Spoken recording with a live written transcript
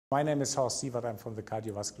My name is Horst Sievert. I'm from the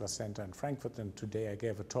Cardiovascular Center in Frankfurt, and today I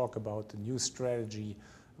gave a talk about the new strategy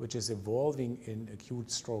which is evolving in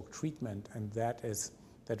acute stroke treatment, and that is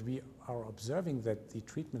that we are observing that the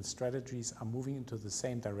treatment strategies are moving into the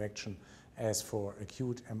same direction as for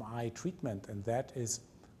acute MI treatment, and that is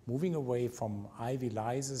moving away from IV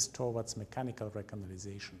lysis towards mechanical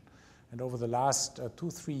recanalization. And over the last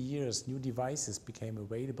 2-3 years, new devices became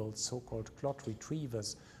available, so-called clot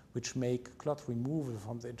retrievers, which make clot removal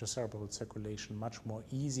from the intracerebral circulation much more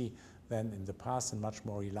easy than in the past and much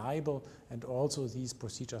more reliable. And also these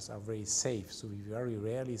procedures are very safe, so we very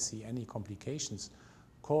rarely see any complications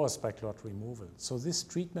caused by clot removal. So this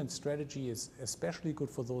treatment strategy is especially good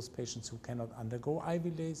for those patients who cannot undergo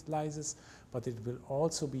IV lysis, but it will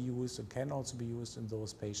also be used and can also be used in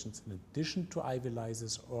those patients in addition to IV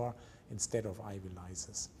lysis or instead of IV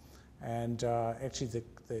lysis. And actually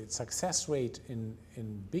the success rate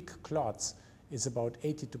in big clots is about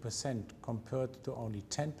 82% compared to only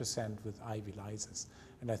 10% with IV lysis.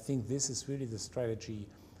 And I think this is really the strategy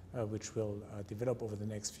which will develop over the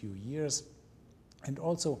next few years. And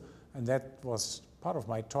also, and that was part of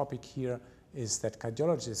my topic here, is that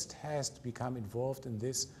cardiologists has to become involved in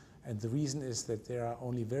this. And the reason is that there are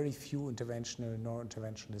only very few interventional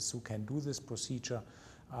neurointerventionists who can do this procedure.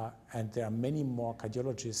 And there are many more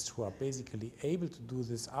cardiologists who are basically able to do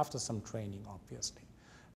this after some training, obviously.